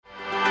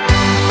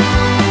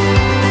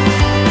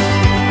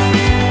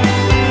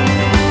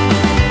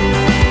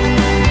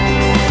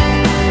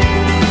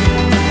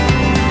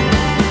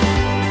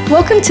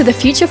Welcome to the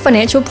Future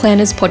Financial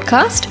Planners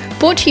podcast,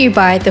 brought to you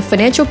by the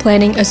Financial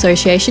Planning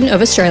Association of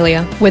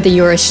Australia. Whether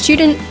you're a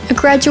student, a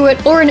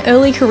graduate, or an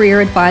early career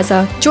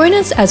advisor, join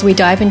us as we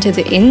dive into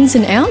the ins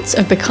and outs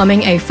of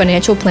becoming a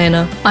financial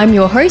planner. I'm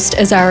your host,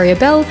 Azaria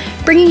Bell,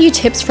 bringing you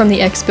tips from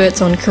the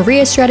experts on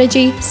career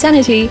strategy,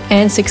 sanity,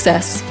 and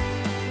success.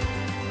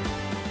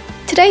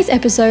 Today's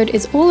episode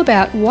is all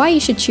about why you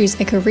should choose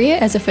a career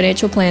as a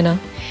financial planner.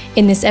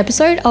 In this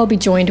episode, I'll be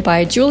joined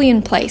by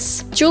Julian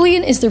Place.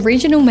 Julian is the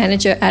Regional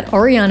Manager at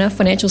Oriana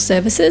Financial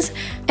Services,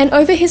 and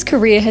over his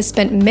career has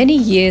spent many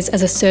years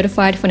as a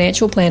certified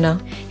financial planner.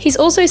 He's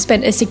also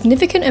spent a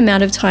significant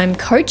amount of time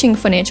coaching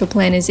financial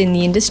planners in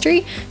the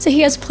industry, so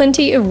he has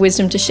plenty of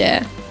wisdom to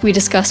share. We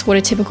discuss what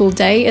a typical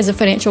day as a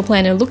financial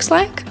planner looks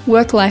like,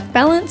 work-life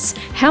balance,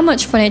 how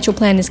much financial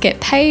planners get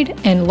paid,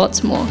 and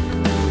lots more.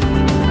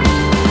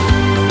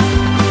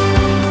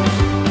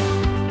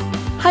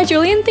 Hi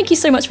Julian, thank you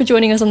so much for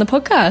joining us on the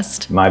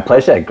podcast. My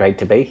pleasure, great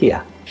to be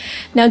here.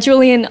 Now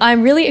Julian,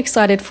 I'm really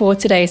excited for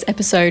today's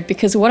episode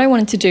because what I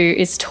wanted to do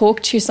is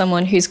talk to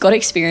someone who's got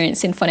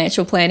experience in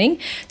financial planning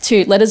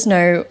to let us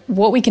know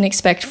what we can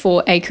expect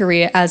for a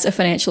career as a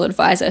financial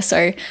advisor.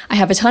 So I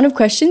have a ton of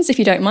questions. If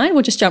you don't mind,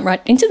 we'll just jump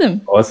right into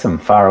them. Awesome,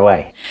 far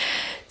away.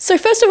 So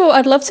first of all,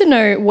 I'd love to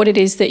know what it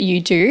is that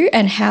you do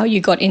and how you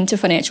got into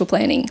financial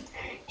planning.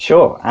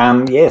 Sure.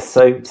 Yes.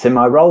 So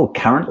my role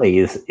currently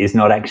is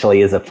not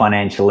actually as a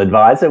financial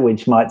advisor,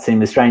 which might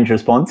seem a strange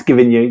response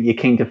given you're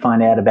keen to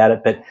find out about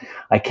it. But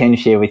I can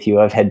share with you,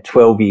 I've had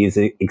 12 years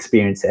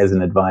experience as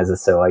an advisor,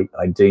 so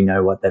I do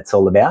know what that's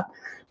all about.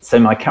 So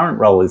my current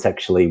role is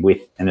actually with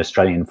an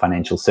Australian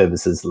financial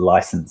services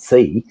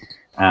licensee,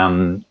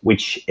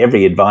 which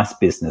every advice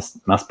business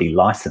must be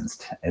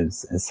licensed,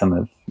 as some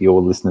of your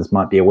listeners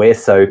might be aware.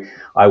 So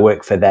I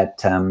work for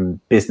that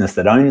business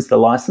that owns the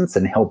license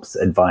and helps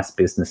advice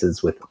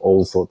businesses with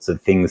all sorts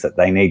of things that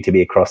they need to be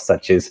across,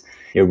 such as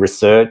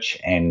research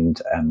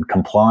and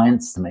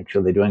compliance to make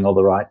sure they're doing all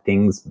the right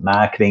things,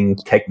 marketing,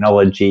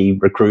 technology,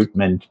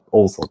 recruitment,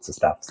 all sorts of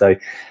stuff. So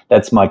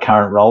that's my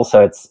current role.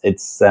 So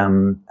it's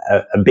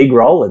a big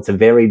role. It's a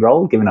varied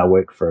role, given I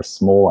work for a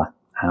smaller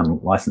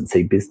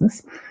licensee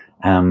business.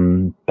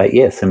 But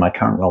yeah, so my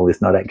current role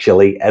is not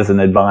actually as an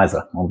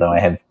advisor, although I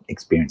have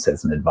experience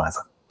as an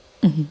advisor.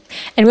 Mm-hmm.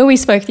 And when we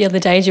spoke the other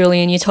day,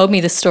 Julian, you told me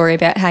the story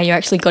about how you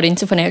actually got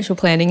into financial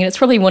planning, and it's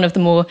probably one of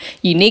the more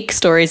unique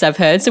stories I've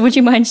heard. So would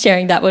you mind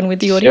sharing that one with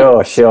the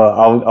audience? Sure.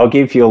 I'll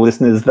give your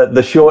listeners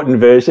the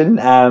shortened version.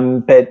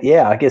 But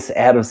yeah, I guess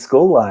out of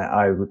school,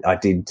 I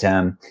did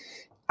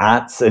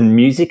arts and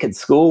music at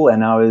school,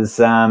 and I was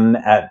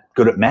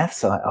good at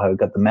maths. I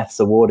got the maths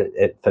award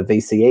for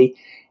VCE.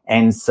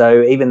 And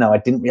so even though I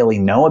didn't really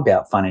know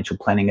about financial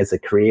planning as a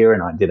career,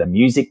 and I did a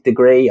music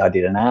degree, I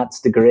did an arts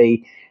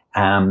degree,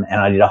 and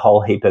I did a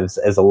whole heap of,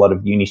 as a lot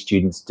of uni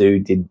students do,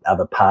 did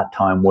other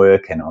part-time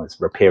work, and I was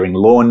repairing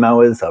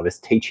lawnmowers, I was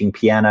teaching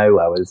piano,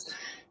 I was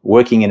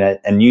working in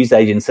a news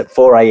agency at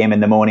 4 a.m.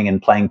 in the morning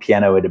and playing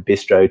piano at a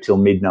bistro till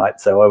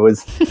midnight. So I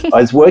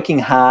was working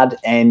hard,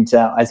 and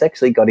I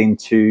actually got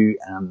into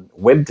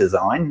web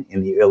design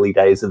in the early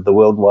days of the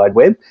World Wide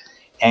Web,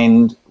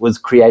 and was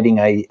creating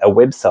a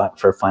website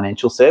for a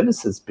financial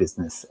services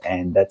business.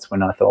 And that's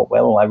when I thought,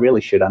 well, I really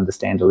should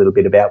understand a little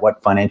bit about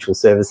what financial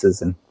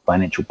services and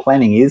financial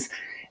planning is.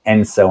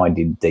 And so I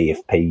did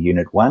DFP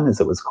Unit 1,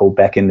 as it was called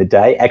back in the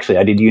day. Actually,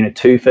 I did Unit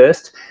 2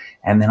 first.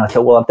 And then I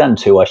thought, well, I've done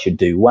 2, I should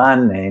do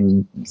 1.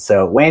 And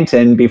so it went.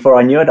 And before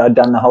I knew it, I'd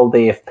done the whole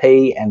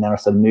DFP. And then I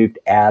sort of moved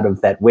out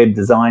of that web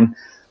design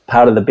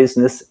part of the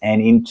business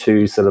and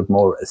into sort of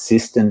more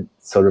assistant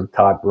sort of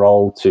type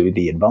role to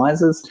the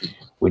advisors,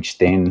 which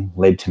then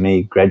led to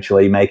me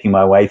gradually making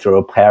my way through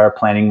a power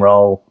planning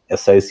role,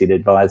 associate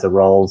advisor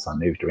roles. I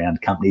moved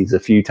around companies a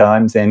few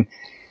times, and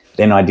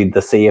then I did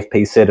the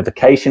CFP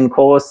certification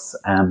course,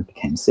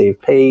 became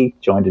CFP,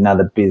 joined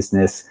another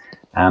business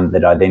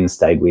that I then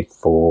stayed with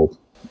for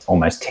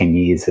almost 10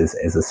 years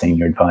as a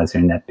senior advisor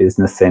in that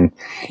business. And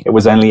it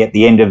was only at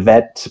the end of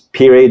that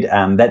period,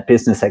 that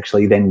business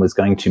actually then was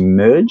going to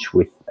merge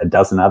with a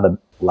dozen other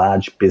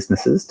large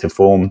businesses to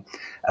form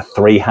a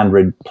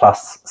 300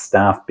 plus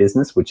staff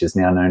business, which is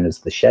now known as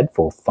the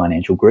Shadforth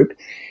Financial Group.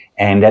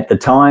 And at the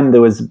time,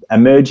 there was a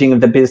merging of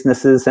the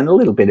businesses and a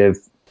little bit of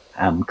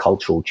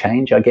cultural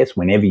change, I guess.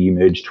 Whenever you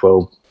merge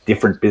 12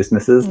 different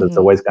businesses, there's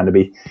always going to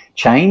be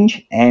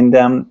change. And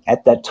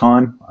at that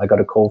time, I got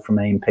a call from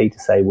AMP to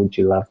say, would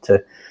you love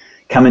to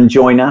come and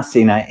join us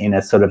in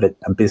a sort of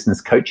a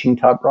business coaching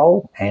type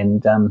role?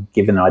 And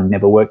given I'd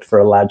never worked for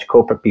a large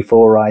corporate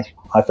before, I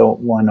thought,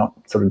 why not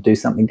sort of do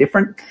something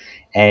different?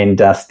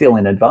 And still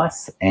in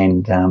advice.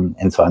 And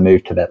so I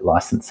moved to that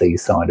licensee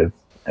side of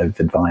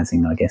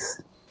advising, I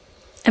guess.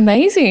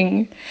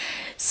 Amazing.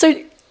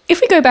 So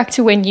if we go back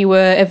to when you were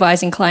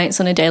advising clients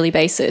on a daily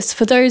basis,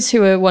 for those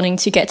who are wanting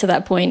to get to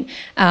that point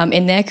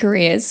in their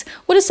careers,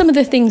 what are some of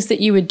the things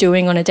that you were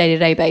doing on a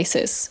day-to-day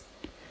basis?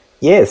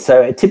 Yeah,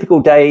 so a typical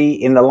day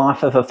in the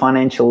life of a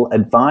financial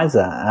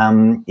advisor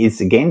is,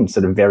 again,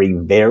 sort of very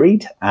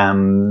varied,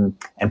 and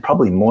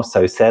probably more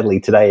so, sadly,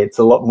 today. It's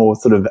a lot more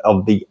sort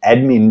of the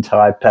admin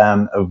type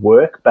of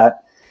work.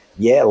 But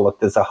yeah,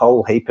 look, there's a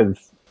whole heap of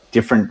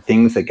different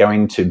things that go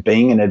into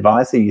being an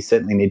advisor. You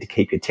certainly need to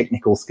keep your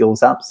technical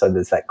skills up. So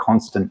there's that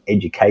constant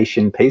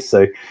education piece.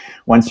 So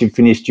once you've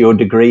finished your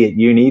degree at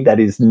uni,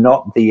 that is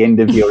not the end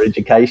of your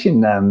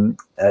education.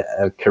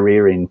 A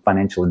career in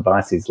financial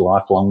advice is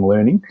lifelong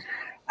learning.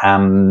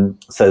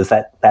 So there's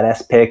that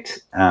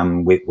aspect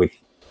with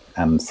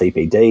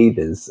CPD.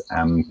 There's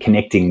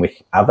connecting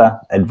with other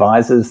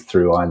advisors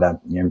through either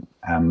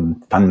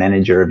fund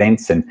manager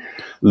events and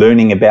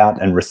learning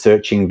about and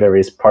researching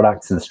various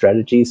products and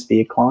strategies for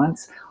your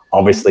clients.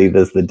 Obviously,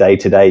 there's the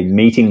day-to-day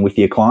meeting with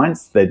your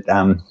clients that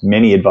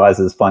many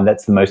advisors find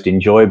that's the most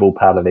enjoyable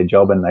part of their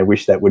job, and they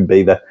wish that would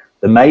be the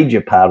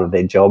major part of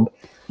their job.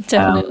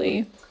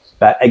 Definitely.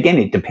 But again,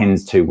 it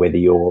depends too whether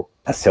you're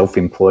a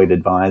self-employed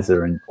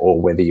advisor or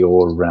whether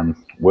you're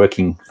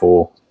working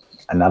for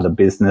another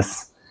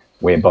business,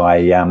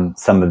 whereby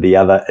some of the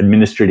other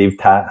administrative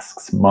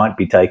tasks might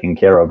be taken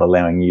care of,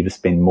 allowing you to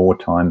spend more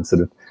time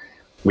sort of,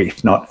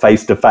 if not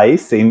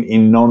face-to-face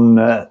in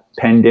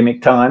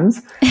non-pandemic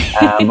times,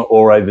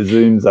 or over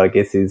Zooms, I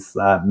guess, is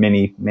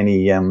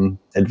many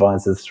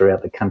advisors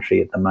throughout the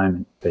country at the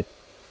moment. But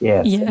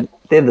yeah. So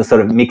they're the sort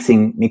of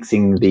mixing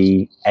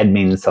the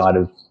admin side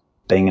of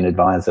being an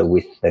advisor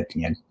with that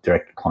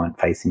direct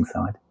client-facing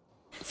side.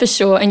 For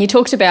sure. And you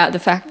talked about the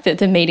fact that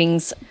the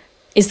meetings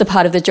is the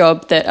part of the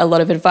job that a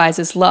lot of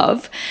advisors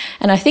love.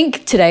 And I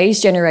think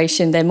today's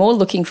generation, they're more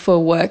looking for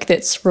work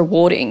that's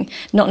rewarding,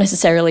 not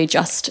necessarily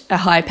just a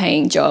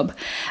high-paying job.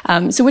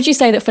 So would you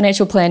say that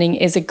financial planning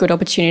is a good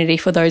opportunity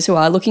for those who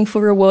are looking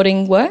for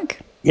rewarding work?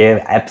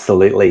 Yeah,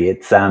 absolutely.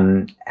 It's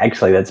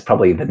actually, that's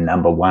probably the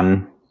number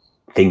one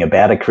thing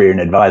about a career in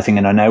advising.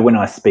 And I know when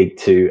I speak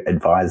to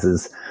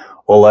advisors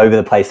all over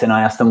the place and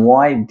I ask them,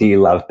 why do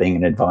you love being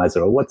an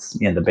advisor, or what's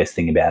the best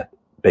thing about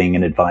being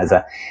an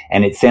advisor?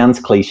 And it sounds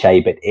cliche,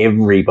 but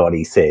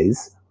everybody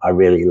says, I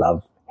really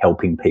love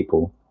helping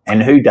people.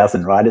 And who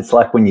doesn't, right? It's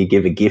like when you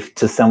give a gift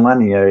to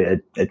someone,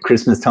 at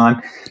Christmas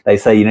time, they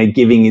say,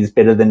 giving is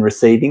better than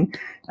receiving.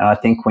 And I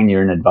think when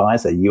you're an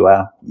advisor, you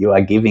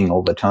are giving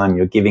all the time.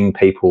 You're giving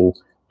people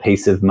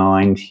peace of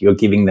mind. You're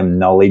giving them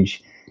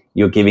knowledge.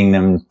 You're giving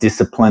them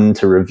discipline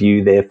to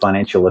review their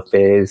financial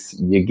affairs.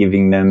 You're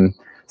giving them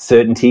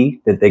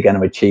certainty that they're going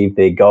to achieve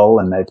their goal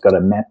and they've got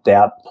a mapped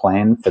out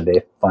plan for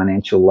their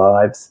financial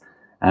lives.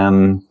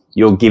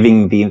 You're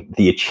giving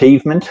the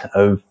achievement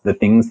of the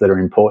things that are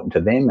important to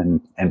them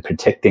and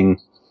protecting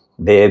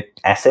their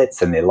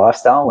assets and their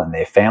lifestyle and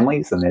their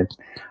families and their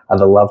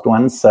other loved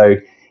ones. So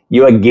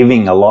you are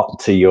giving a lot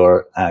to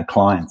your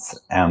clients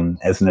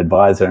as an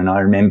advisor. And I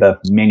remember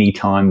many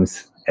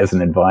times as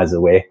an advisor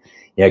where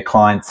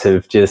clients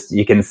have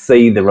you can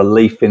see the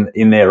relief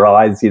in their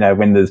eyes,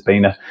 when there's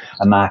been a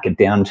market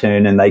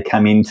downturn and they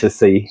come in to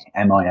see,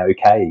 am I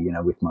okay,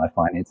 with my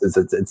finances?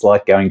 It's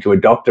like going to a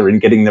doctor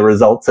and getting the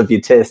results of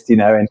your test,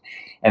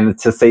 and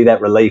to see that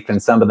relief,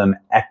 and some of them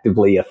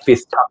actively are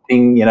fist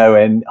pumping,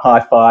 and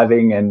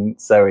high-fiving. And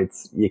so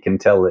you can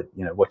tell that,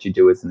 what you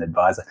do as an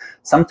advisor.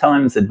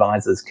 Sometimes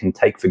advisors can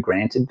take for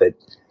granted that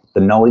the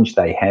knowledge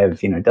they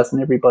have,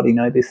 doesn't everybody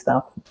know this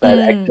stuff? But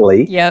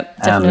actually,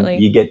 definitely.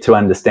 You get to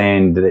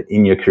understand that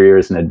in your career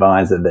as an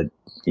advisor that,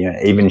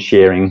 even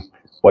sharing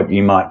what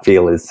you might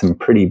feel is some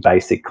pretty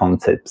basic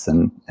concepts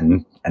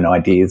and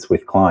ideas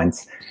with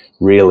clients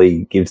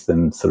really gives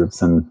them sort of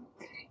some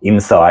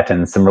insight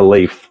and some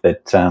relief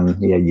that,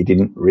 you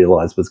didn't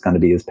realise was going to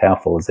be as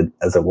powerful as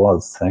it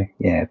was. So,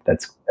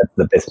 that's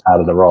the best part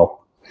of the role.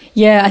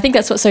 Yeah, I think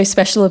that's what's so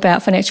special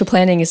about financial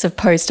planning as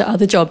opposed to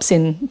other jobs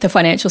in the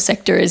financial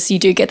sector is you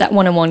do get that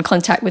one-on-one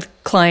contact with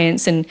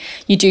clients and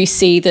you do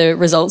see the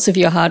results of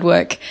your hard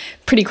work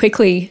pretty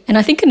quickly. And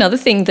I think another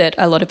thing that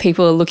a lot of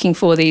people are looking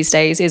for these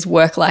days is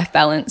work-life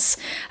balance.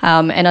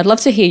 And I'd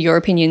love to hear your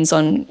opinions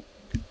on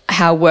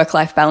how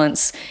work-life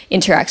balance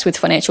interacts with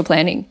financial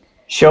planning.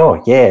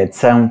 Sure. Yeah,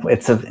 it's an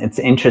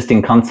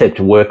interesting concept,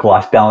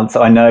 work-life balance.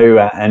 I know,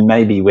 and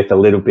maybe with a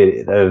little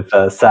bit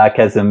of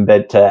sarcasm,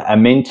 but a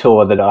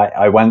mentor that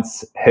I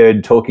once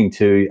heard talking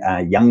to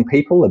young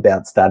people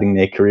about starting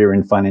their career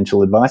in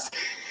financial advice,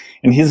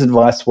 and his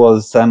advice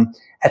was,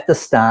 at the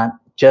start,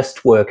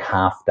 just work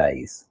half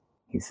days.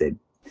 He said,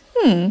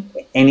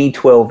 any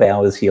 12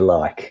 hours you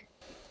like.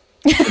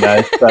 So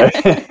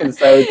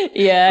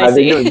yeah, I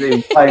think it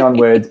was play on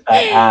words,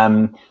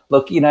 but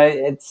look,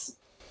 it's.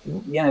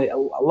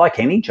 Like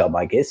any job,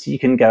 I guess, you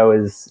can go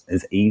as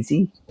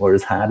easy or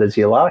as hard as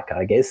you like,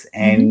 I guess.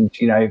 And,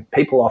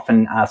 people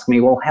often ask me,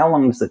 well, how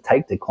long does it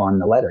take to climb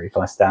the ladder? If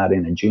I start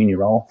in a junior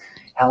role,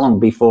 how long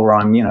before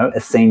I'm,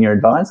 a senior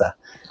advisor?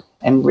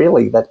 And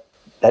really that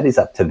is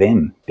up to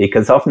them,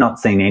 because I've not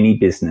seen any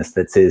business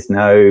that says,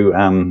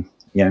 no,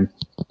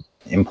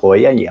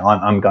 employer,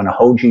 I'm going to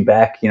hold you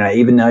back,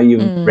 even though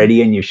you're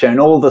ready and you've shown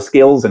all the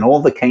skills and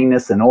all the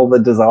keenness and all the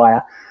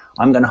desire,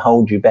 I'm going to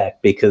hold you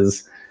back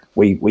because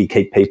we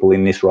keep people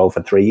in this role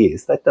for 3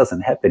 years. That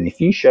doesn't happen.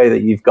 If you show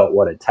that you've got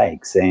what it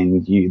takes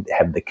and you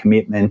have the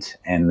commitment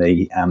and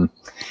the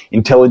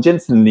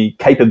intelligence and the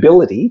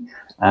capability,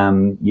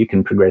 you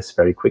can progress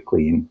very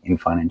quickly in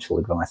financial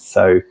advice.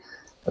 So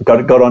I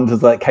got onto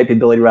that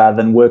capability rather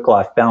than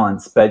work-life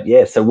balance. But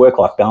yeah, so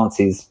work-life balance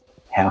is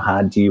how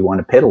hard do you want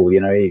to pedal?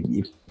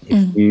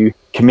 If you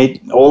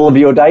commit all of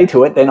your day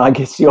to it, then I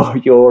guess your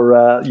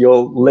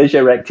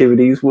leisure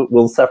activities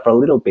will suffer a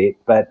little bit.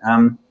 But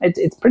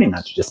it's pretty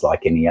much just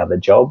like any other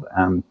job.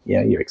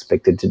 You're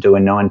expected to do a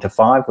 9 to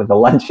 5 with a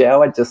lunch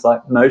hour, just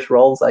like most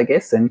roles, I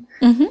guess. And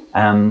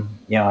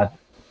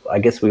I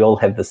guess we all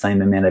have the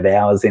same amount of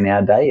hours in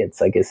our day.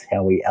 It's, I guess,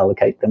 how we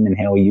allocate them and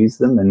how we use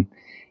them and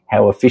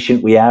how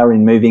efficient we are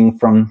in moving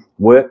from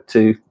work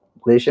to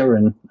leisure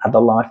and other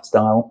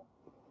lifestyle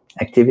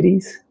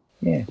activities.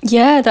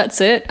 Yeah,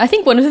 that's it. I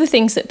think one of the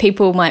things that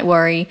people might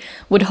worry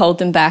would hold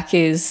them back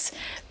is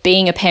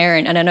being a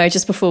parent. And I know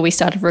just before we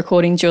started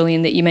recording,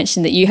 Julian, that you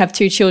mentioned that you have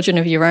 2 children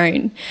of your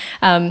own.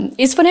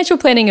 Is financial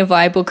planning a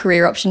viable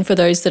career option for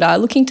those that are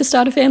looking to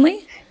start a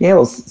family? Yeah,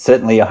 well,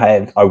 certainly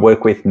I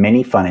work with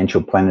many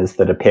financial planners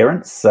that are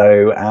parents.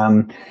 So,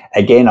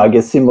 again, I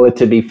guess similar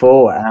to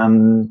before,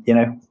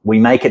 we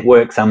make it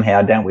work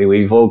somehow, don't we?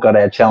 We've all got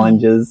our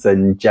challenges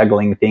and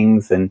juggling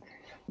things, and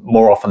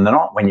more often than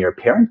not, when you're a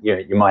parent,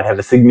 you might have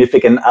a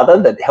significant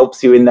other that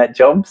helps you in that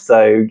job.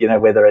 So,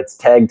 whether it's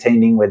tag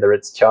teaming, whether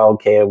it's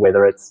childcare,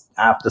 whether it's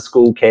after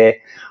school care.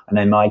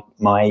 I know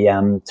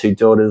my 2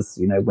 daughters,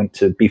 went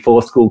to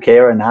before school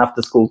care and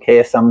after school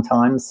care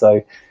sometimes.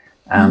 So,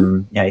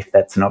 if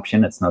that's an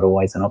option, it's not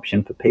always an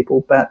option for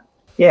people. But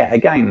yeah,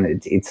 again,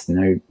 it's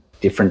no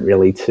different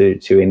really to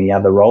any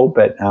other role.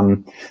 But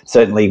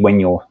certainly when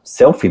you're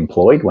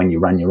self-employed, when you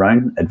run your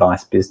own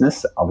advice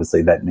business,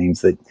 obviously that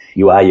means that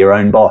you are your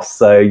own boss.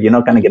 So you're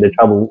not going to get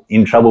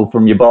in trouble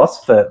from your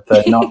boss for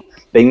not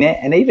being there.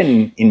 And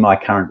even in my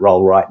current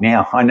role right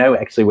now, I know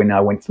actually when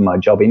I went for my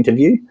job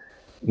interview,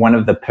 one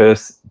of the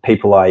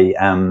people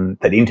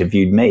that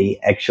interviewed me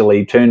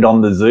actually turned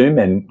on the Zoom,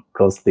 and of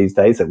course these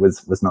days it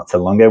was not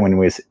so long ago when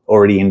we was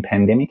already in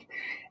pandemic,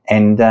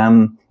 and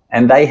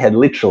they had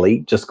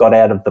literally just got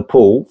out of the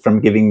pool from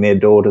giving their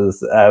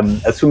daughters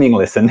a swimming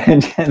lesson,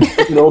 and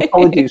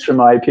apologies for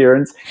my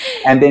appearance.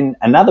 And then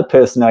another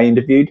person I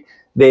interviewed,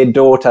 their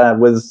daughter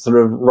was sort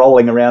of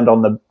rolling around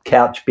on the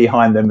couch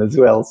behind them as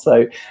well.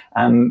 So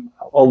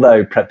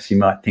although perhaps you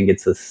might think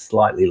it's a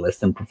slightly less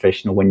than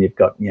professional when you've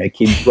got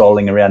kids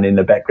rolling around in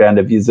the background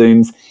of your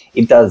Zooms,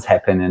 it does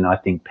happen. And I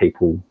think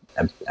people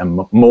are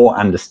more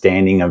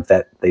understanding of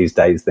that these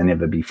days than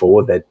ever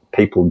before, that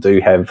people do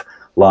have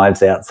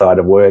lives outside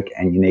of work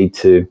and you need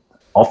to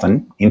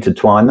often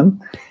intertwine them.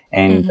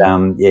 And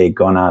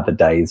gone are the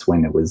days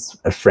when it was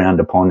frowned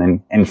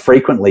upon. And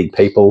frequently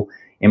people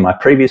in my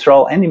previous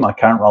role and in my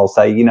current role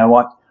say, you know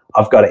what,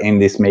 I've got to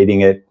end this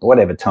meeting at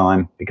whatever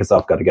time because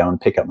I've got to go and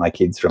pick up my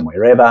kids from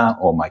wherever,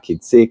 or my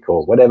kid's sick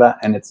or whatever.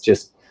 And it's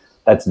just,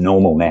 that's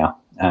normal now.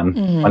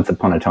 Once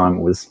upon a time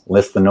it was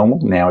less than normal.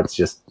 Now it's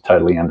just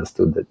totally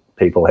understood that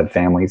people have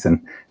families,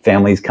 and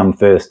families come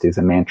first is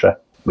a mantra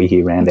we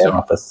hear around our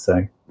office.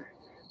 So,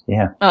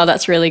 yeah. Oh,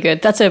 that's really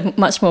good. That's a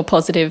much more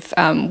positive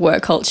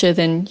work culture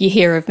than you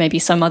hear of maybe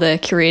some other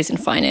careers in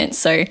finance.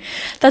 So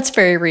that's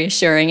very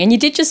reassuring. And you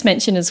did just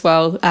mention as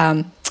well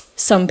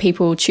some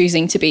people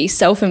choosing to be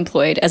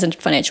self-employed as a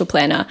financial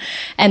planner.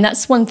 And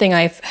that's one thing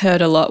I've heard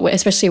a lot,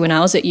 especially when I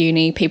was at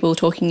uni, people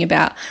talking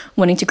about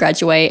wanting to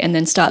graduate and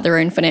then start their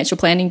own financial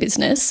planning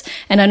business.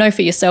 And I know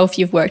for yourself,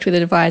 you've worked with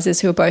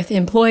advisors who are both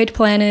employed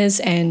planners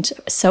and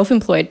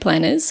self-employed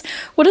planners.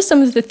 What are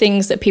some of the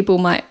things that people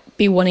might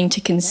be wanting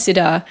to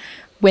consider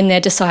when they're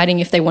deciding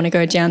if they want to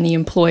go down the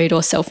employed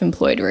or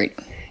self-employed route?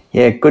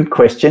 Yeah, good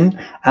question.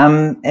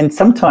 And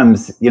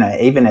sometimes,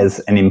 even as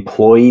an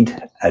employed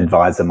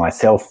advisor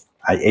myself,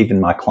 even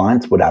my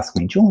clients would ask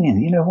me,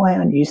 Julian, why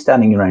aren't you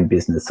starting your own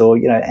business? Or,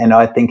 and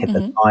I think at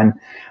the time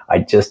I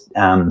just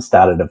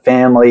started a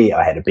family.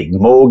 I had a big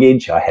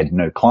mortgage. I had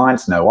no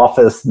clients, no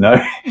office,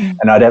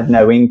 and I'd have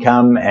no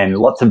income and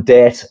lots of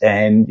debt.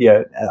 And,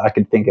 I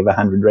could think of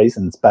 100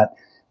 reasons. But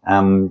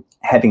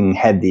having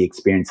had the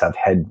experience I've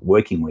had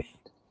working with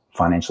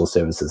financial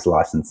services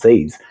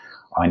licensees,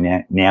 I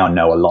now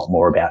know a lot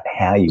more about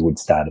how you would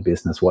start a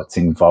business, what's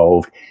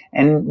involved,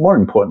 and more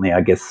importantly,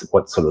 I guess,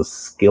 what sort of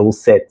skill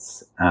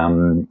sets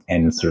and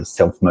sort of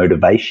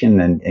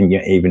self-motivation and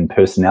even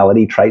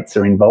personality traits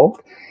are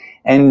involved.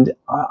 And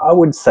I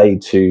would say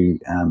to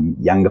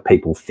younger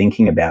people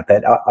thinking about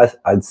that,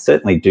 I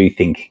certainly do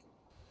think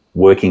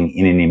working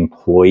in an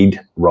employed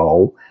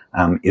role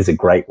is a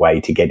great way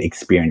to get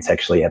experience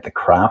actually at the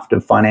craft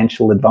of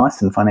financial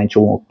advice and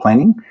financial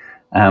planning.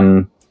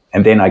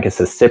 And then I guess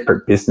a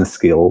separate business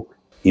skill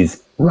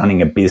is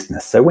running a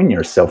business. So when you're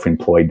a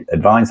self-employed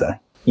advisor,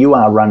 you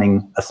are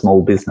running a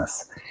small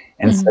business.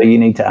 And so you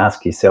need to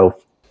ask yourself,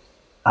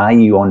 are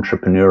you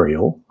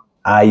entrepreneurial?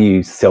 Are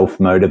you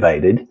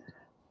self-motivated?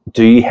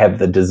 Do you have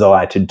the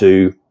desire to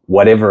do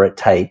whatever it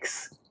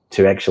takes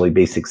to actually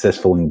be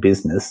successful in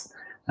business?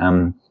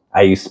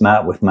 Are you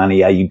smart with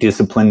money? Are you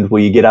disciplined? Will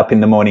you get up in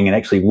the morning and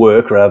actually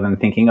work rather than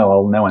thinking, oh,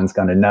 well, no one's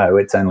going to know.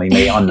 It's only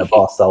me. I'm the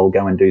boss. I'll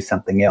go and do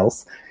something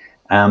else.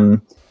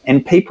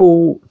 And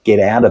people get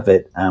out of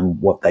it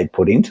what they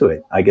put into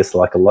it, I guess,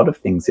 like a lot of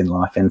things in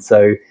life. And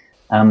so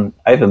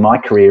over my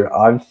career,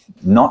 I've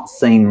not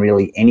seen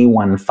really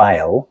anyone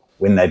fail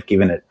when they've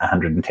given it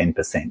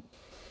 110%.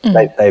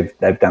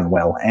 They've done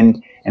well.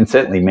 And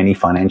certainly many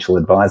financial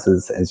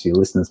advisors, as your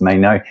listeners may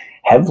know,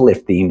 have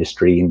left the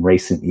industry in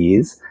recent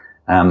years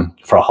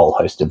for a whole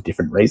host of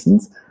different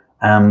reasons.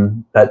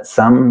 But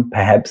some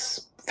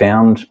perhaps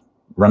found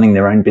running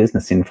their own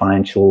business in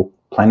financial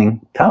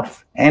planning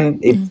tough. And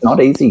it's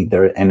not easy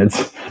there, and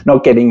it's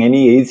not getting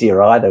any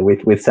easier either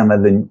with some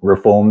of the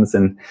reforms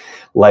and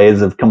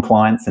layers of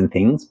compliance and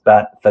things.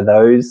 But for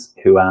those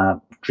who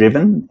are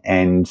driven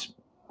and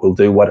will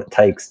do what it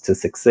takes to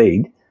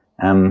succeed,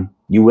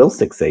 you will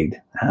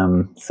succeed.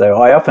 So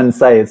I often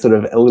say it's sort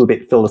of a little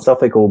bit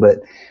philosophical, but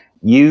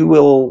you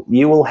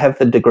will have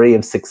the degree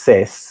of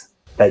success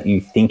that you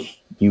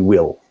think you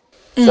will.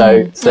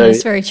 So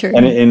that's very true.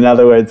 And in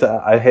other words,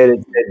 I heard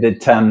it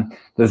said that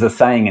there's a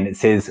saying, and it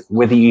says,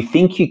 whether you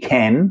think you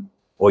can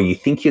or you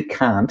think you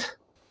can't,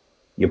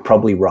 you're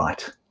probably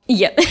right.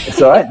 Yep.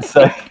 That's right.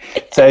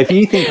 So if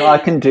you think I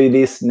can do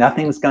this,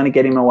 nothing's going to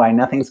get in my way,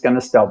 nothing's going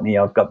to stop me.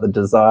 I've got the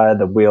desire,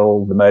 the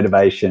will, the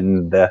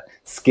motivation, the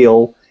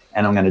skill,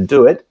 and I'm going to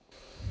do it.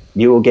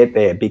 You will get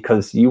there,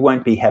 because you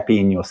won't be happy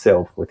in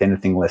yourself with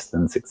anything less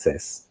than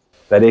success.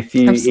 But if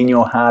you, in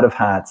your heart of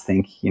hearts,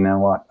 think, you know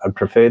what, I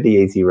prefer the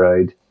easy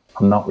road.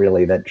 I'm not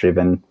really that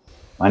driven.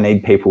 I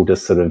need people to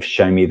sort of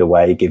show me the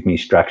way, give me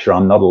structure.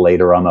 I'm not a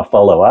leader, I'm a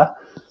follower.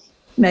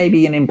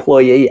 Maybe an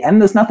employee,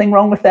 and there's nothing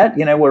wrong with that.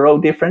 You know, we're all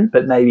different,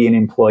 but maybe an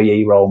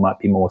employee role might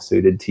be more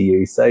suited to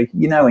you. So,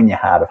 you know, in your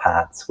heart of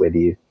hearts, whether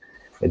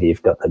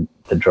you've got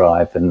the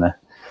drive and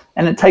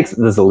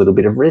there's a little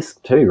bit of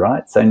risk too,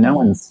 right? So no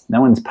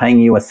one's paying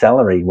you a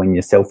salary when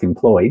you're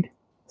self-employed.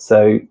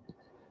 So,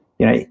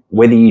 you know,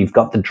 whether you've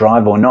got the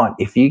drive or not,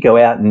 if you go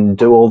out and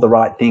do all the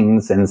right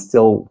things and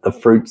still the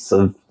fruits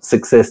of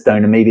success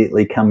don't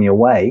immediately come your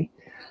way,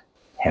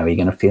 how are you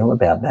going to feel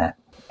about that?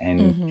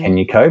 And can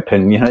you cope?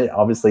 And, you know,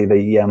 obviously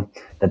the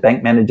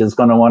bank manager's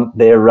going to want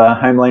their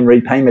home loan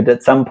repayment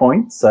at some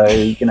point. So,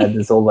 you know,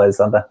 there's all those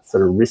other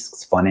sort of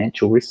risks,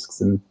 financial risks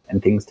and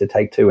things to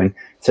take too. And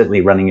certainly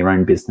running your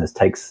own business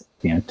takes,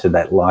 you know, to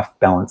that life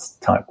balance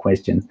type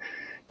question,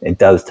 it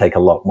does take a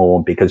lot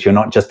more, because you're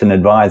not just an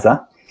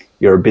advisor.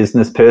 You're a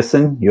business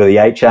person. You're the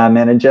HR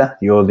manager.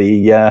 You're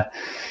the,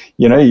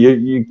 you know,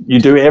 you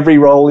do every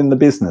role in the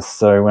business.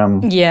 So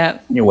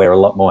you wear a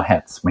lot more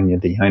hats when you're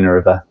the owner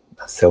of a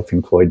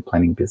self-employed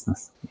planning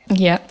business.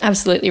 Yeah,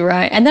 absolutely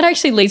right. And that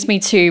actually leads me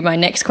to my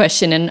next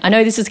question. And I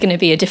know this is going to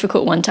be a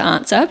difficult one to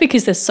answer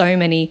because there's so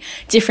many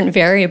different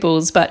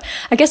variables. But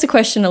I guess a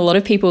question a lot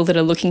of people that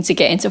are looking to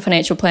get into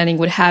financial planning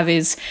would have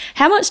is,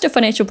 how much do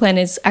financial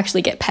planners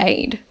actually get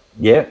paid?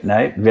 Yeah,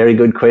 no, very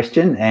good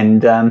question.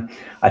 And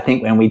I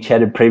think when we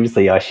chatted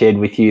previously, I shared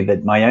with you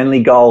that my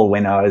only goal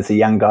when I was a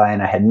young guy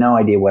and I had no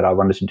idea what I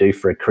wanted to do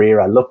for a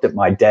career, I looked at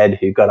my dad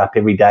who got up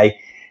every day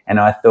and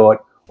I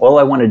thought, all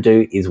I want to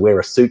do is wear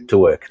a suit to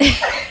work.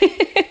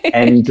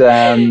 And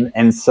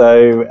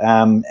so,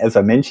 as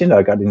I mentioned,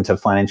 I got into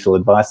financial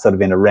advice sort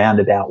of in a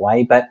roundabout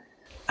way. But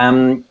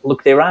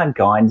look, there are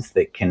guides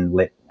that can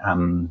let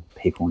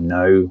people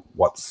know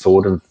what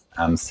sort of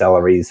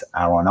salaries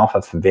are on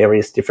offer for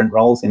various different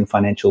roles in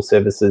financial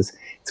services.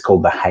 It's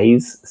called the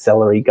Hays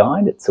Salary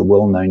Guide. It's a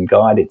well-known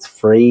guide. It's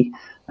free.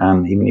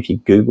 Even if you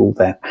Google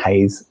that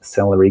Hays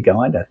Salary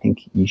Guide, I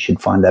think you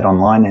should find that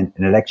online. And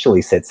it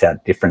actually sets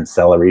out different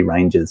salary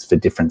ranges for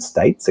different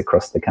states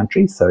across the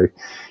country. So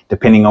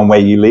depending on where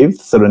you live,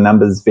 sort of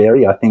numbers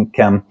vary. I think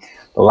the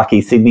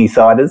lucky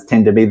Sydney-siders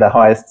tend to be the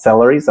highest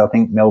salaries. I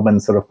think Melbourne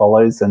sort of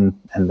follows and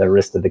the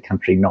rest of the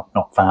country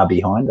not far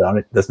behind.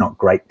 There's not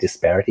great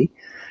disparity.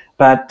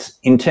 But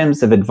in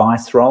terms of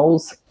advice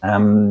roles, I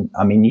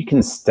mean, you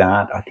can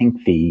start, I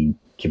think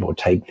give or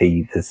take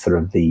the sort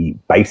of the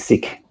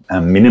basic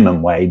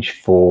minimum wage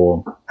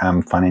for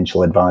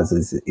financial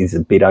advisors is a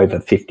bit over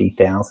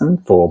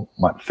 50,000 for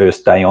like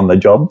first day on the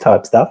job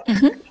type stuff.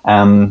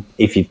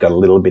 If you've got a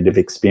little bit of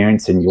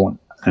experience and you want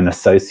an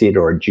associate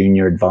or a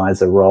junior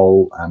advisor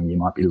role, you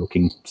might be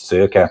looking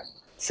circa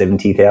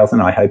 70,000.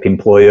 I hope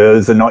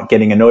employers are not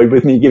getting annoyed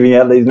with me giving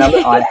out these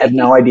numbers. I have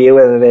no idea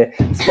whether they're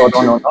spot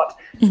on or not.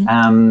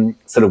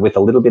 Sort of with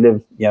a little bit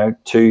of,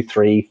 2,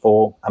 3,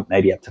 4,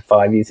 maybe up to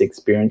 5 years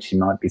experience, you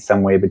might be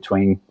somewhere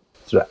between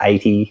sort of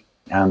 80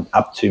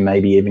 up to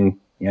maybe even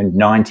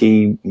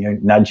 90,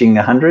 nudging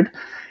 100.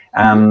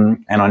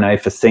 And I know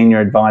for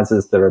senior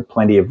advisors, there are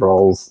plenty of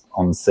roles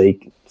on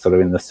Seek, sort of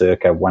in the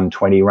circa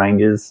 120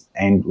 ranges.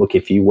 And look,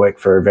 if you work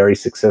for a very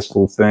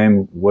successful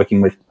firm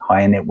working with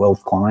higher net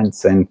wealth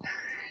clients and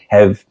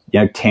have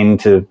 10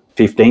 to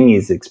 15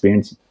 years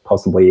experience,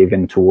 possibly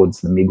even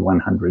towards the mid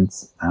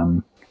 100s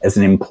as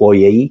an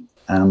employee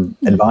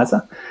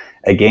advisor.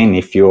 Again,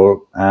 if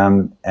you're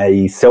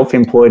a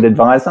self-employed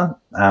advisor,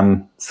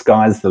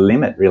 sky's the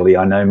limit, really.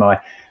 I know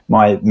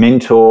my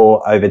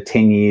mentor over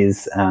 10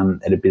 years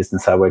at a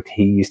business I worked,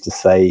 he used to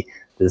say,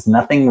 "There's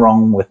nothing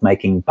wrong with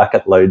making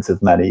bucket loads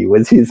of money,"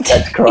 was his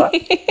catchcry.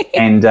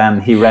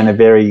 And he ran a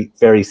very,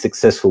 very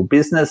successful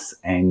business.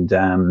 And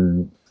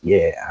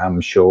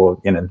I'm sure,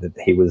 that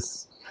he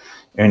was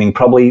earning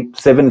probably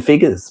 7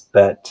 figures,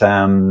 but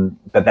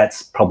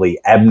that's probably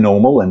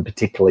abnormal, and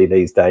particularly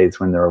these days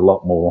when there are a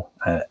lot more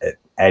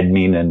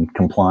admin and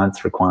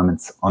compliance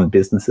requirements on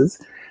businesses.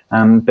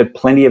 But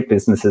plenty of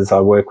businesses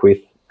I work with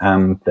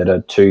that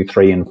are 2,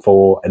 3, and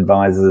 4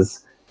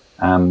 advisors.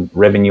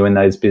 Revenue in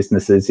those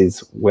businesses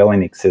is well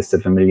in excess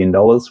of $1 million,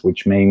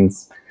 which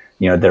means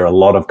there are a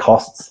lot of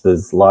costs.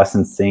 There's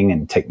licensing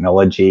and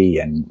technology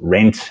and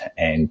rent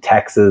and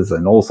taxes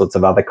and all sorts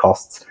of other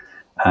costs.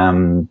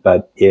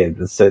 But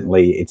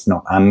certainly it's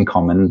not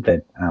uncommon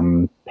that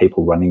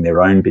people running their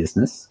own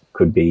business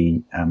could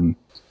be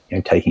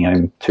taking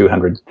home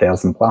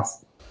 200,000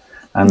 plus.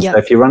 So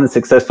if you run a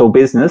successful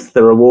business,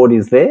 the reward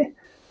is there,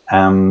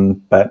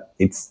 but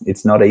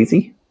it's not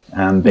easy.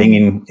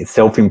 Being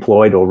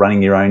self-employed or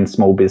running your own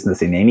small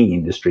business in any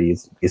industry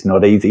is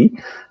not easy.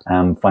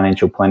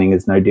 Financial planning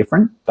is no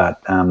different,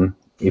 but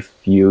if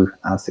you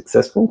are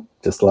successful,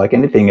 just like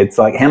anything, it's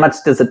like, how much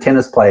does a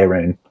tennis player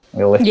earn?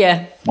 Well,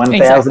 1,000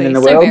 exactly. in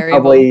the So world variable.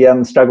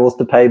 probably struggles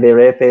to pay their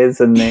airfares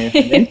and their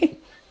rent.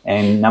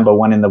 And number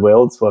 1 in the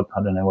world's I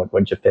don't know what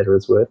Roger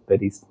Federer's worth,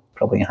 but he's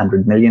probably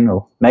 100 million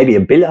or maybe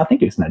 $1 billion. I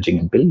think he was nudging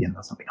 $1 billion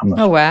or something. I'm not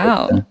sure.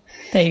 Wow. But,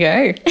 there you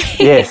go.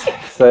 Yes.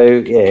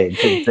 So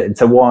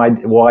it's a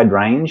wide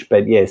range,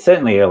 but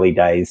certainly early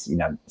days,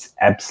 it's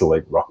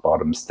absolute rock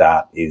bottom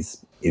start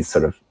is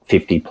sort of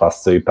 50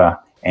 plus super,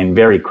 and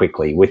very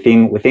quickly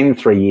within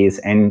 3 years,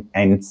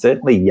 and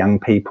certainly young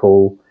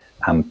people,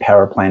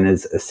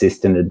 paraplanners,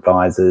 assistant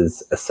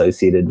advisors,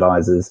 associate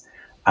advisors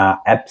are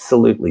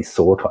absolutely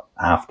sought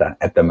after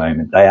at the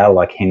moment. They are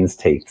like hen's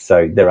teeth.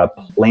 So there are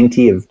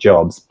plenty of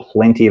jobs,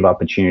 plenty of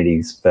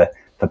opportunities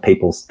for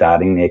people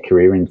starting their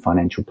career in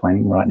financial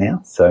planning right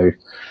now. So,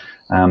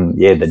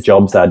 the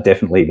jobs are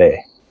definitely there.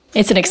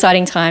 It's an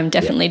exciting time,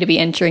 definitely, to be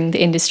entering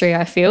the industry,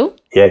 I feel.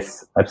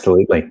 Yes,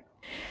 absolutely.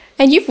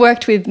 And you've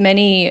worked with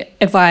many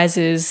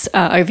advisors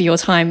over your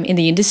time in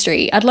the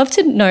industry. I'd love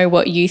to know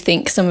what you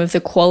think some of the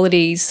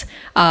qualities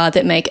are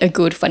that make a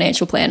good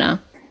financial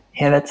planner.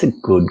 Yeah, that's a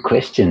good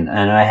question,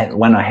 and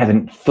one I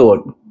haven't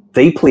thought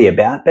deeply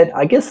about. But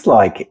I guess,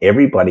 like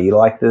everybody,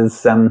 like there's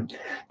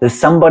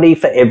somebody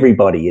for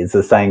everybody is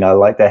a saying I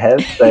like to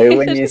have. So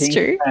when you think,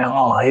 true.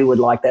 Oh, who would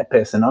like that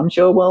person? I'm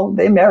sure. Well,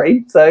 they're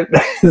married, so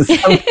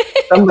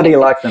somebody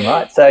likes them,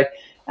 right? So,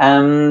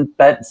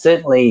 but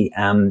certainly,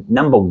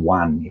 number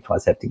one, if I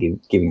was to have to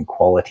give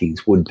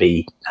qualities, would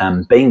be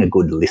being a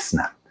good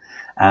listener.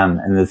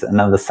 And there's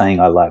another saying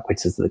I like,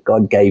 which is that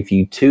God gave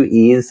you 2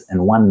 ears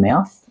and 1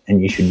 mouth, and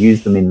you should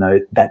use them in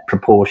that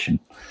proportion.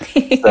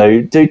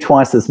 So do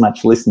twice as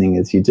much listening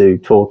as you do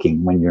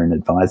talking when you're an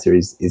advisor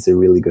is a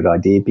really good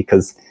idea,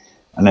 because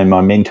I know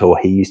my mentor,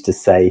 he used to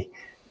say,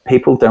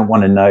 people don't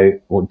want to know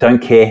or don't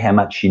care how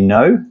much you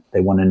know, they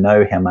want to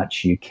know how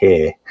much you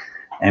care.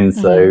 And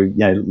so,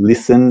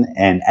 listen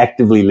and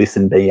actively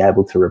listen, be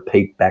able to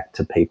repeat back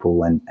to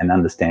people and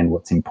understand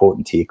what's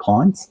important to your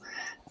clients,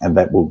 and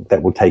that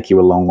will take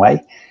you a long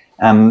way.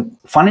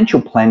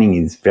 Financial planning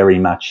is very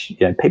much,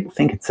 people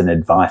think it's an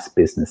advice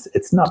business.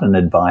 It's not an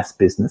advice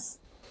business.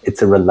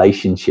 It's a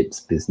relationships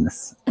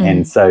business.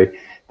 And so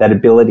that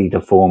ability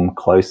to form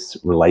close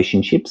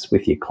relationships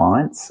with your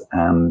clients,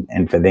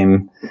 and for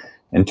them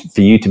and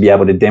for you to be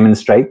able to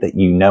demonstrate that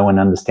you know and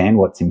understand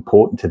what's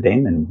important to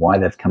them and why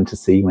they've come to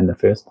see you in the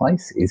first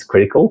place is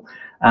critical.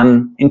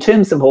 In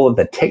terms of all of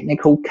the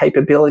technical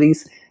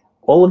capabilities,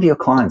 all of your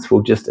clients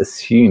will just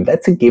assume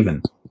that's a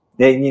given.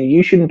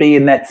 You shouldn't be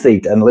in that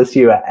seat unless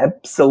you are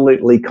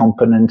absolutely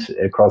competent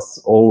across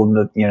all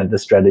of the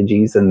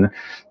strategies and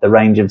the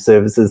range of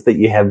services that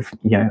you have,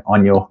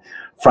 on your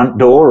front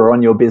door or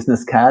on your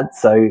business card.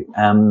 So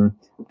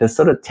the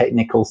sort of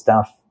technical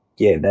stuff,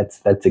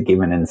 that's a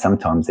given. And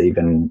sometimes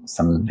even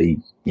some of the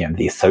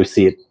the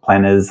associate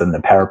planners and the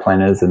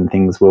paraplanners and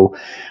things will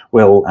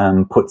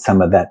put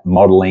some of that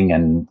modelling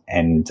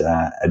and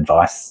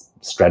advice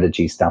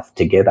strategy stuff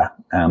together.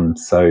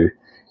 So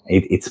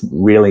it's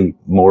really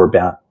more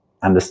about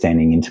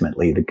understanding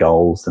intimately the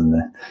goals and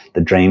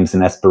the dreams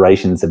and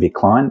aspirations of your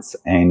clients,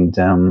 and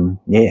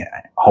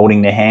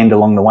holding their hand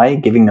along the way,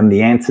 giving them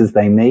the answers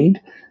they need.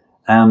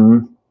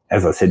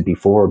 As I said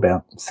before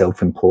about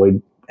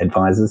self-employed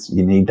advisors,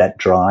 you need that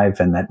drive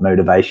and that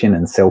motivation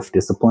and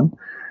self-discipline.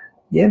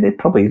 They're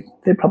probably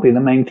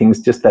the main things.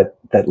 Just that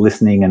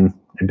listening and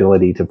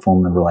ability to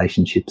form the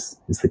relationships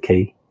is the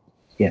key.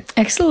 Yeah.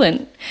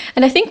 Excellent.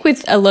 And I think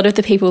with a lot of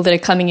the people that are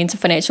coming into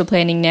financial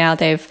planning now,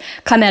 they've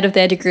come out of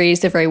their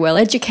degrees, they're very well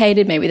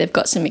educated, maybe they've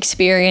got some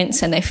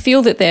experience and they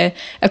feel that they're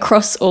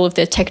across all of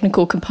the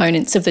technical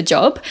components of the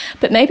job,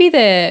 but maybe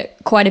they're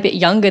quite a bit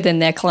younger than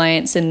their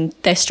clients and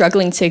they're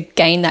struggling to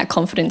gain that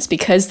confidence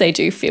because they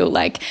do feel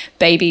like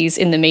babies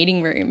in the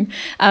meeting room.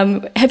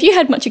 Have you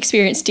had much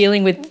experience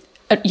dealing with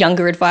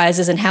younger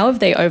advisors, and how have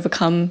they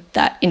overcome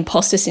that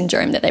imposter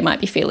syndrome that they might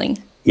be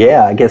feeling?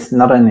 Yeah, I guess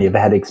not only have I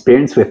had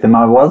experience with them,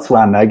 I was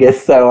one, I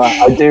guess. So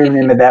I do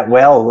remember that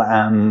well,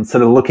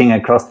 sort of looking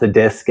across the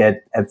desk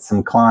at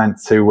some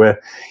clients who were,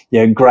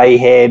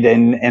 grey-haired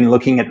and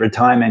looking at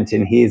retirement,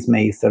 and here's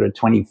me sort of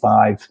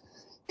 25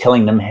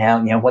 telling them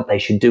how, what they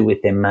should do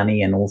with their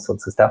money and all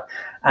sorts of stuff.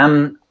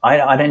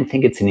 I don't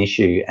think it's an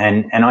issue.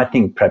 And I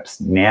think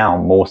perhaps now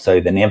more so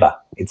than ever,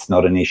 it's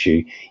not an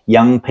issue.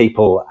 Young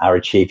people are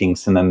achieving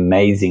some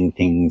amazing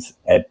things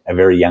at a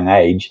very young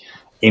age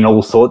in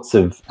all sorts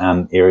of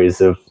areas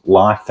of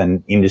life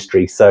and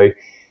industry. So,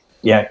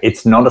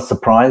 it's not a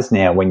surprise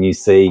now when you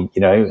see,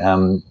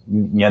 the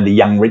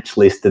young rich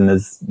list, and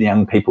there's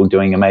young people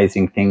doing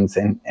amazing things,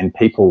 and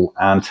people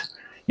aren't,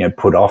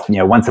 put off.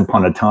 Once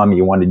upon a time,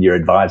 you wanted your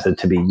advisor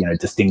to be,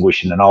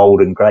 distinguished and old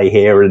and grey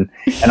hair. And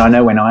I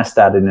know when I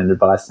started in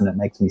advice, and it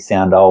makes me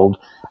sound old,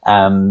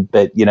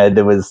 but,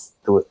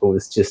 it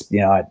was just,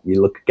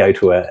 you go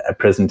to a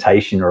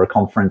presentation or a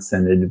conference,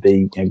 and it'd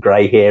be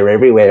grey hair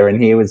everywhere. And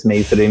here was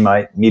me sort of in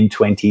my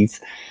mid-20s,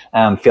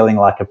 feeling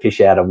like a fish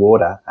out of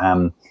water.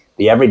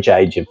 The average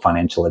age of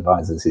financial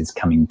advisors is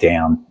coming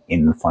down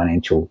in the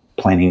financial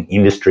planning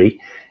industry,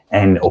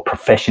 or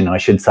profession, I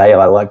should say.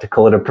 I like to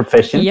call it a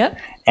profession. Yep.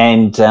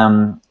 And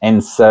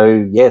so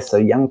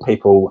young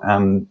people,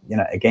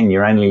 again,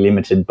 you're only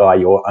limited by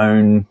your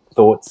own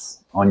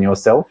thoughts on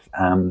yourself.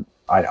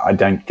 I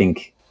don't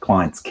think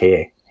clients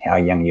care how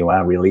young you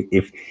are, really.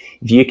 If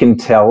you can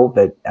tell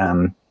that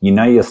you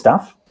know your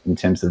stuff in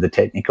terms of the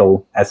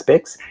technical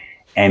aspects,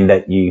 and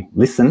that you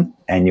listen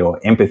and you're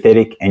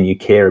empathetic and you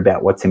care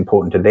about what's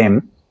important to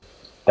them,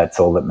 that's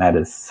all that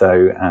matters.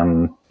 So,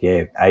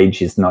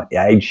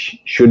 age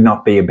should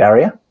not be a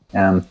barrier.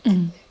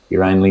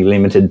 You're only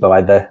limited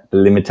by the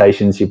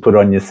limitations you put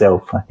on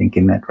yourself, I think,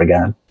 in that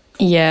regard.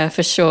 Yeah,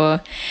 for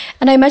sure.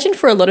 And I imagine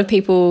for a lot of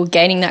people,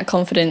 gaining that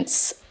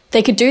confidence,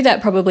 they could do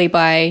that probably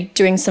by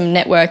doing some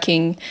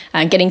networking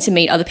and getting to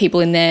meet other people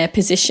in their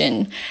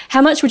position.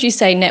 How much would you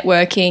say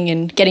networking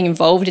and getting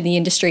involved in the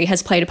industry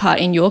has played a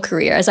part in your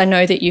career, as I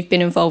know that you've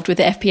been involved with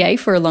the FPA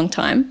for a long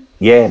time?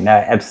 Yeah, no,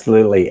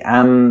 absolutely.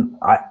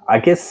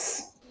 I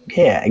guess,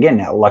 again,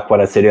 like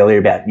what I said earlier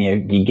about,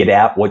 you get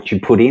out what you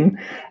put in.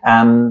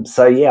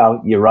 So,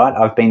 you're right.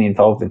 I've been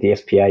involved with the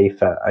FPA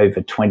for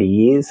over 20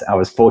 years. I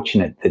was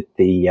fortunate that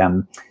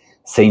the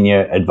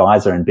senior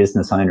advisor and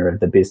business owner of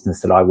the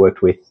business that I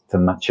worked with for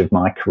much of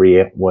my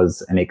career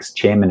was an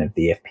ex-chairman of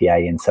the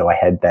FPA. And so I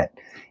had that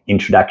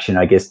introduction,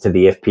 I guess, to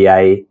the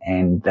FPA,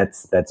 and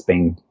that's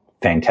been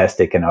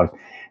fantastic. And I've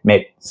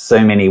met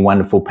so many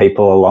wonderful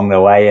people along the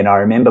way. And I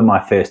remember my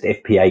first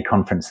FPA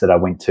conference that I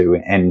went to,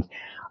 and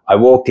I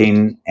walked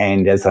in,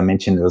 and as I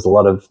mentioned, there was a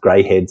lot of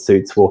grey-haired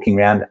suits walking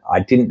around. I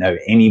didn't know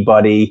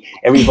anybody.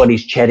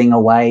 Everybody's chatting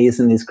away,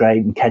 isn't this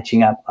great, and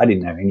catching up. I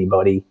didn't know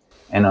anybody,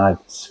 and I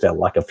just felt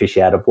like a fish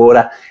out of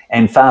water.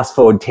 And fast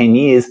forward 10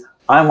 years,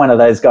 I'm one of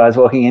those guys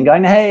walking in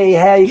going, hey,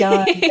 how you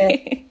going?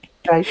 Yeah,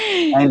 great.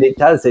 And it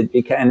does. And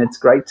it's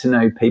great to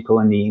know people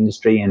in the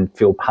industry and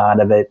feel part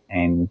of it,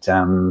 and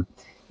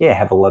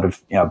have a lot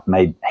of, I've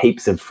made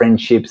heaps of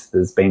friendships.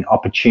 There's been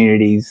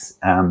opportunities,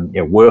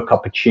 work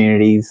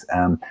opportunities.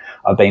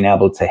 I've been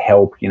able to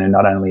help,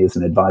 not only as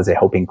an advisor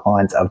helping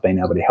clients, I've been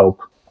able to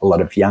help a lot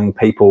of young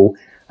people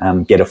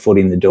get a foot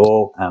in the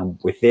door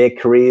with their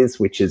careers,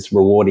 which is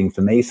rewarding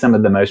for me. Some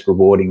of the most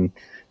rewarding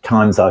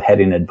times I've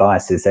had in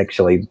advice is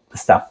actually the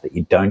stuff that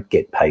you don't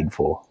get paid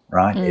for,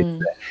 right?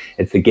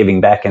 It's the giving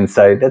back. And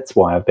so that's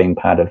why I've been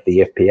part of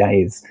the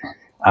FPA is,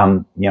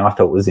 I thought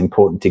it was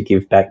important to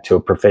give back to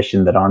a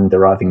profession that I'm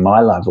deriving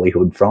my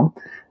livelihood from.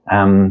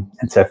 And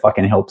so if I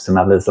can help some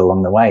others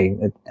along the way,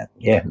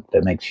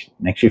 that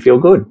makes you feel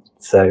good.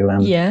 So,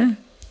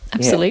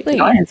 absolutely.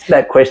 Can I answer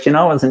that question?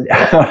 I wasn't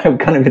I'm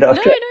kind of a bit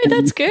off track. No,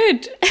 that's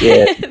good.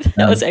 Yeah.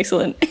 That was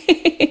excellent.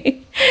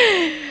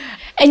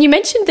 And you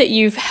mentioned that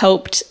you've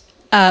helped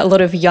a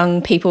lot of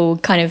young people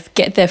kind of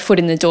get their foot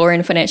in the door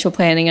in financial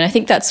planning. And I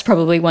think that's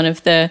probably one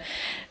of the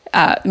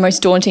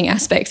most daunting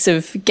aspects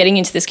of getting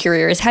into this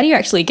career is how do you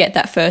actually get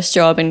that first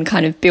job and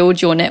kind of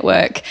build your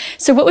network?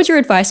 So what would your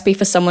advice be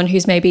for someone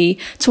who's maybe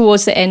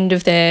towards the end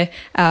of their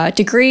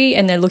degree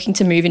and they're looking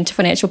to move into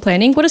financial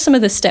planning? What are some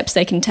of the steps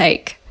they can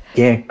take?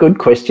 Yeah, good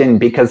question,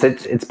 because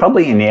it's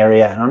probably an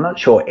area, and I'm not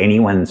sure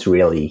anyone's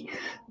really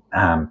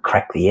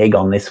cracked the egg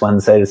on this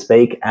one, so to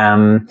speak.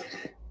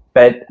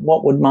 But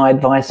what would my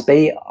advice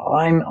be?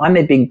 I'm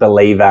a big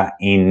believer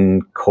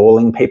in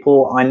calling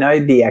people. I know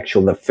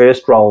the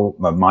first role,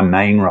 my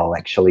main role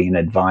actually in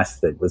advice,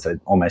 that was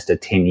almost a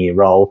 10-year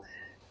role.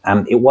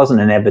 It wasn't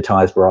an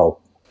advertised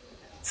role.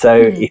 So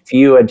if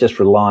you are just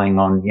relying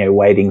on,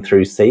 wading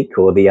through Seek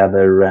or the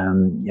other,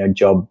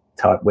 job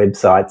type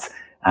websites,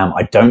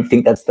 I don't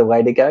think that's the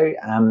way to go.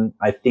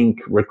 I think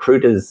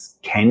recruiters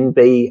can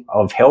be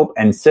of help.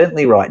 And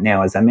certainly right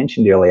now, as I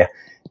mentioned earlier,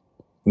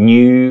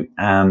 new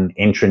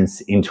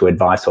entrants into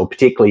advice, or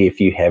particularly if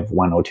you have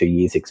 1 or 2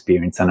 years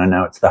experience, and I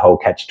know it's the whole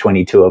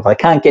catch-22 of I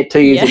can't get 2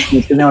 years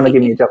experience, no one will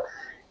give me a job.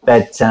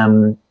 But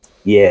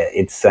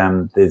it's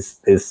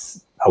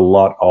there's a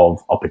lot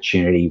of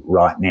opportunity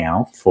right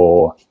now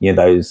for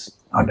those.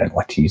 I don't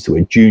like to use the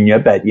word junior,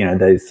 but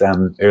those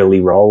early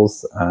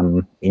roles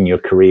in your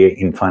career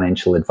in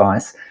financial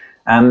advice.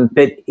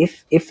 But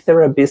if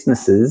there are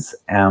businesses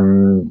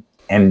and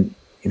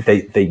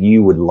that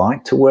you would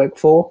like to work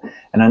for,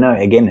 and I know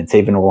again it's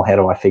even all how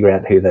do I figure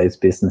out who those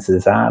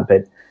businesses are,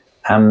 but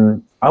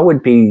I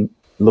would be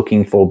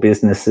looking for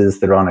businesses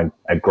that are on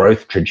a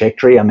growth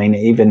trajectory. I mean,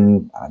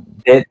 even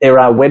there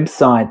are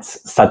websites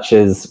such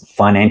as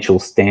Financial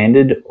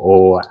Standard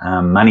or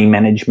Money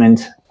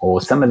Management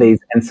or some of these,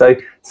 and so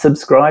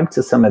subscribe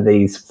to some of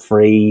these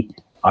free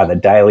either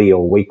daily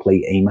or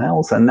weekly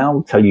emails, and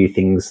they'll tell you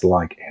things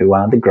like who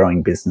are the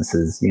growing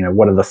businesses,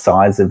 what are the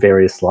size of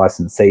various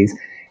licensees,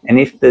 and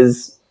if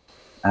there's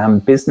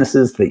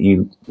businesses that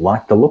you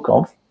like the look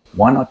of,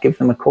 why not give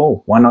them a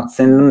call? Why not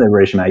send them the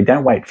resume?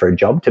 Don't wait for a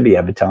job to be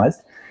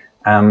advertised.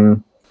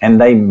 And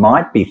they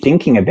might be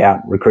thinking about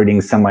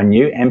recruiting someone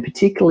new, and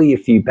particularly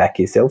if you back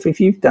yourself, if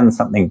you've done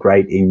something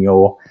great in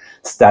your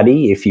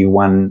study, if you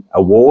won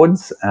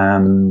awards,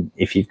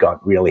 if you've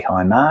got really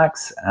high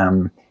marks,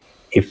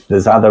 if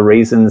there's other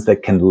reasons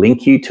that can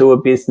link you to a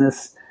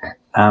business,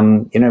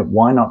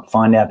 why not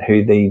find out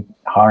who the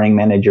hiring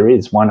manager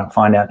is? Why not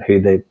find out who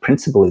the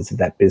principal is of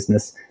that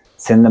business?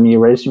 Send them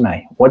your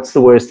resume. What's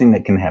the worst thing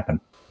that can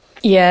happen?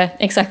 Yeah,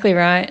 exactly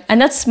right.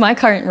 And that's my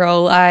current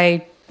role.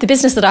 The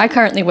business that I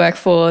currently work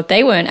for,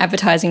 they weren't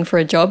advertising for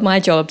a job. My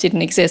job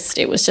didn't exist.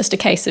 It was just a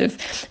case of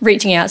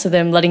reaching out to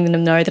them, letting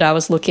them know that I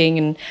was looking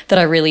and that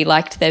I really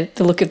liked the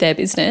look of their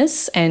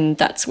business. And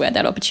that's where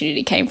that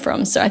opportunity came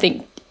from. So I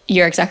think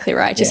you're exactly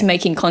right. Just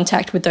making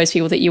contact with those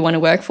people that you want to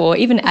work for,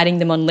 even adding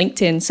them on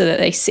LinkedIn so that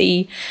they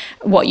see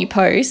what you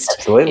post.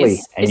 Absolutely.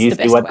 And you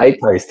see what they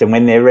post. And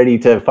when they're ready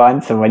to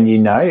find someone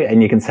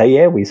and you can say,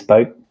 yeah, we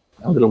spoke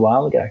a little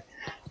while ago.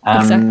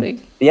 Exactly.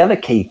 The other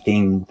key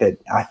thing that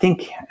I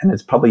think, and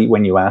it's probably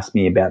when you ask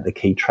me about the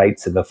key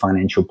traits of a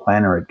financial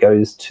planner, it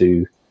goes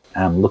to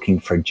looking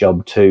for a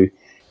job too.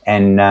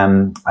 And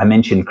I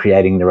mentioned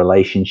creating the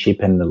relationship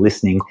and the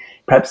listening.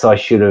 Perhaps I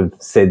should have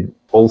said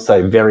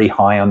also very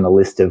high on the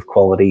list of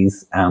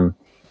qualities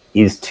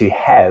is to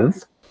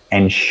have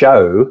and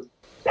show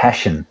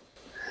passion,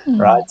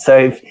 right?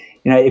 So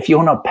if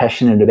you're not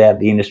passionate about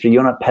the industry,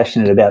 you're not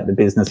passionate about the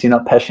business, you're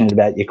not passionate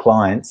about your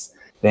clients,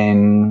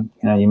 then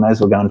you may as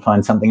well go and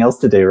find something else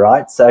to do,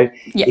 right? So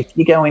if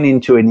you go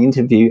into an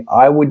interview,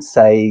 I would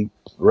say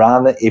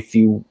rather if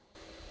you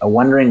are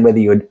wondering whether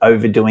you're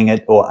overdoing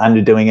it or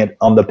underdoing it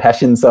on the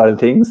passion side of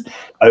things,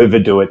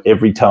 overdo it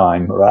every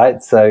time,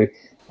 right? So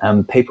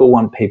people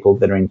want people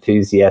that are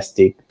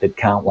enthusiastic, that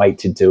can't wait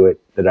to do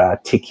it, that are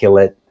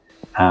articulate,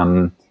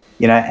 and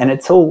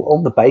it's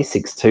all the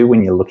basics too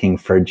when you're looking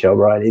for a job,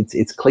 right?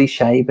 It's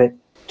cliche, but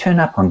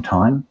turn up on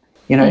time.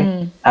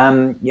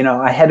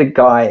 I had a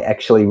guy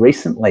actually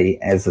recently,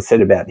 as I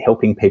said, about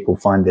helping people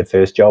find their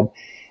first job,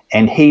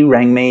 and he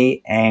rang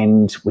me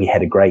and we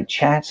had a great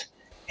chat,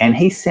 and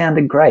he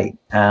sounded great.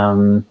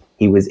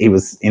 He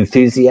was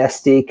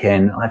enthusiastic,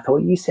 and I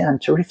thought, you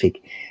sound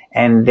terrific.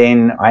 And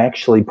then I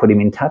actually put him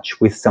in touch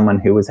with someone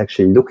who was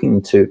actually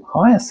looking to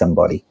hire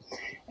somebody.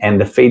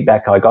 And the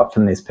feedback I got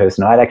from this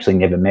person, I'd actually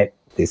never met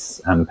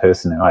this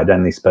person. I'd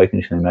only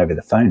spoken to him over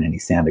the phone, and he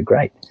sounded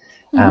great.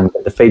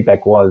 But the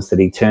feedback was that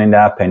he turned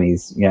up and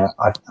he's,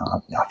 I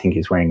think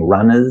he's wearing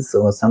runners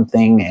or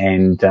something,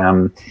 and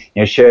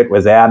shirt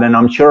was out, and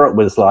I'm sure it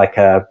was like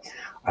a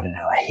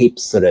hip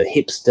sort of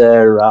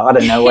hipster. I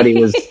don't know what he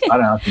was. I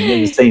don't know. I've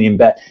never seen him,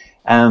 but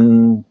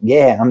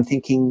I'm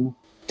thinking,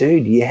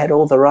 dude, you had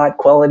all the right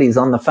qualities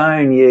on the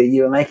phone.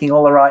 You were making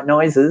all the right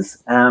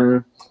noises,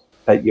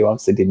 but you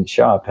obviously didn't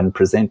show up and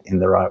present in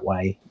the right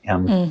way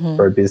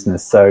for a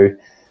business. So.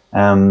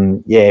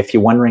 If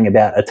you're wondering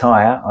about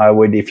attire, I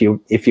would, if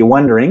you're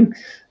wondering,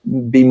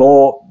 be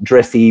more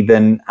dressy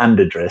than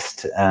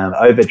underdressed,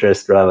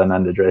 overdressed rather than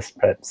underdressed,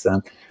 perhaps.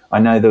 I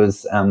know there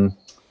was,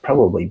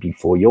 probably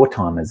before your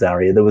time,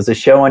 Azaria, there was a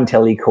show on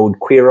telly called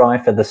Queer Eye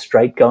for the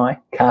Straight Guy.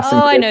 Carson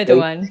I know the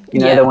one. You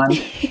know the one?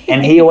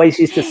 And he always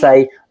used to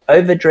say,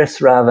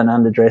 overdress rather than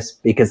underdress,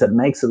 because it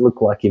makes it look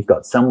like you've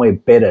got somewhere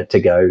better to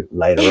go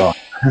later on.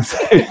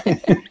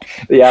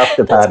 The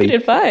after party. That's good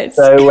advice.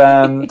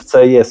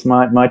 So yes,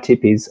 my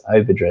tip is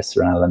overdress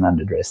rather than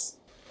underdress.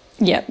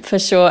 Yeah, for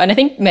sure. And I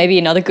think maybe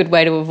another good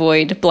way to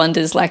avoid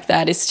blunders like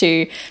that is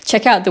to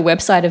check out the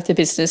website of the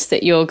business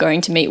that you're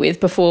going to meet with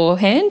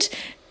beforehand.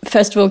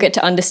 First of all, get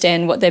to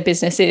understand what their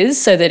business is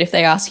so that if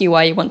they ask you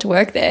why you want to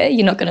work there,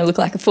 you're not going to look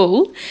like a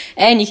fool,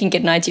 and you can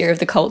get an idea of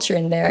the culture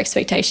and their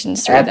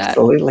expectations through that.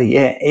 Absolutely,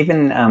 yeah.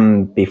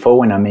 Even before,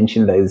 when I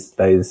mentioned those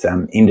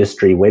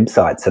industry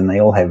websites, and they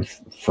all have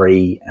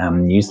free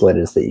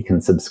newsletters that you can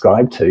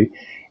subscribe to,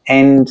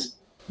 and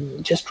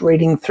just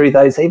reading through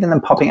those, even them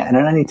popping out, and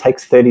it only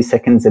takes 30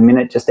 seconds a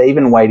minute, just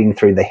even wading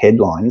through the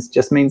headlines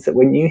just means that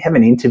when you have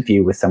an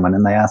interview with someone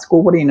and they ask,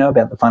 well, what do you know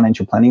about the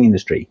financial planning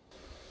industry?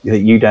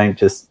 That you don't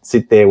just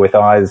sit there with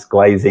eyes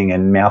glazing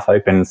and mouth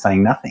open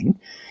saying nothing.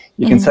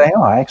 You can say,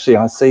 I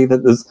see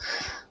that there's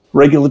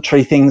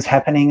regulatory things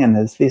happening and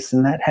there's this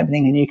and that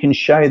happening, and you can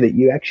show that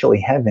you actually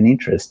have an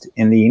interest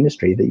in the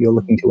industry that you're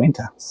looking to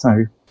enter.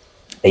 So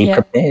be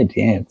prepared.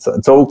 Yeah,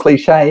 it's all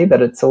cliche,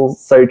 but it's all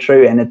so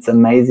true. And it's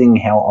amazing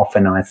how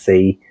often I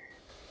see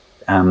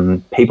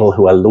people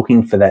who are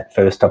looking for that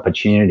first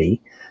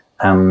opportunity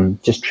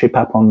just trip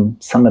up on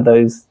some of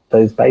those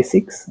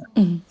basics.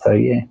 So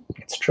yeah,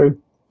 it's true.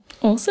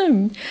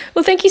 Awesome.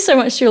 Well, thank you so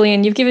much,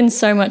 Julian. You've given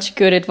so much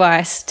good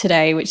advice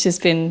today, which has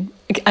been,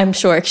 I'm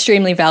sure,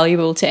 extremely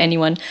valuable to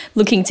anyone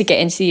looking to get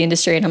into the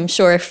industry. And I'm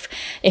sure if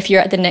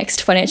you're at the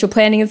next financial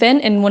planning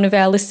event and one of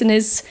our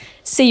listeners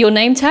see your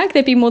name tag,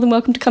 they'd be more than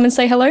welcome to come and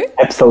say hello.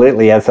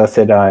 Absolutely. As I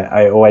said,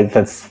 I always,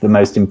 that's the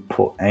most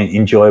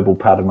enjoyable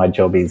part of my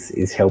job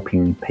is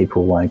helping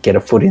people get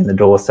a foot in the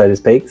door, so to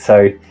speak.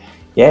 So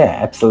yeah,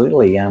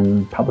 absolutely.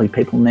 Probably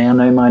people now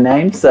know my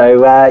name.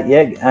 So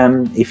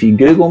if you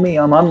Google me,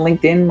 I'm on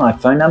LinkedIn. My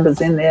phone number's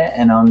in there,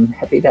 and I'm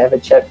happy to have a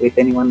chat with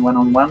anyone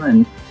one-on-one,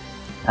 and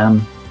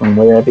from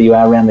wherever you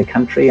are around the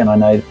country. And I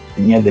know,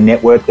 the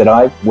network that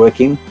I work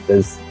in,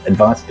 there's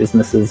advice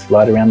businesses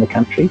right around the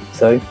country.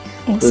 So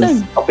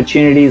there's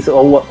opportunities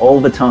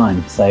all the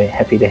time. So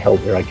happy to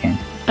help where I can.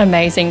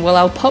 Amazing. Well,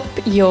 I'll pop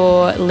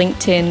your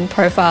LinkedIn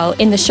profile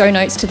in the show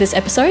notes to this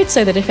episode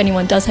so that if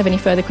anyone does have any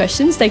further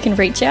questions, they can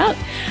reach out.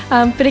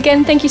 But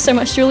again, thank you so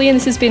much, Julian.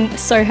 This has been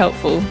so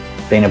helpful.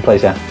 Been a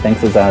pleasure.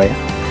 Thanks, Azaria.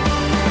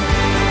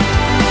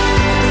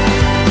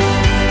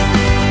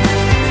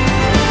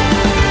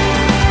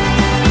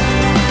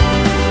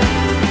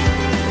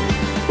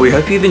 We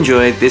hope you've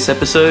enjoyed this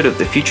episode of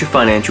the Future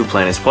Financial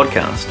Planners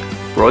podcast,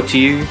 brought to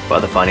you by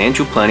the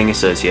Financial Planning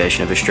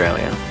Association of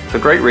Australia. For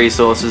great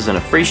resources and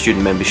a free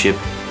student membership,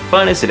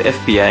 find us at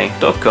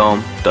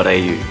fpa.com.au.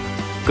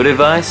 Good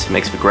advice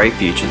makes for great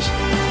futures.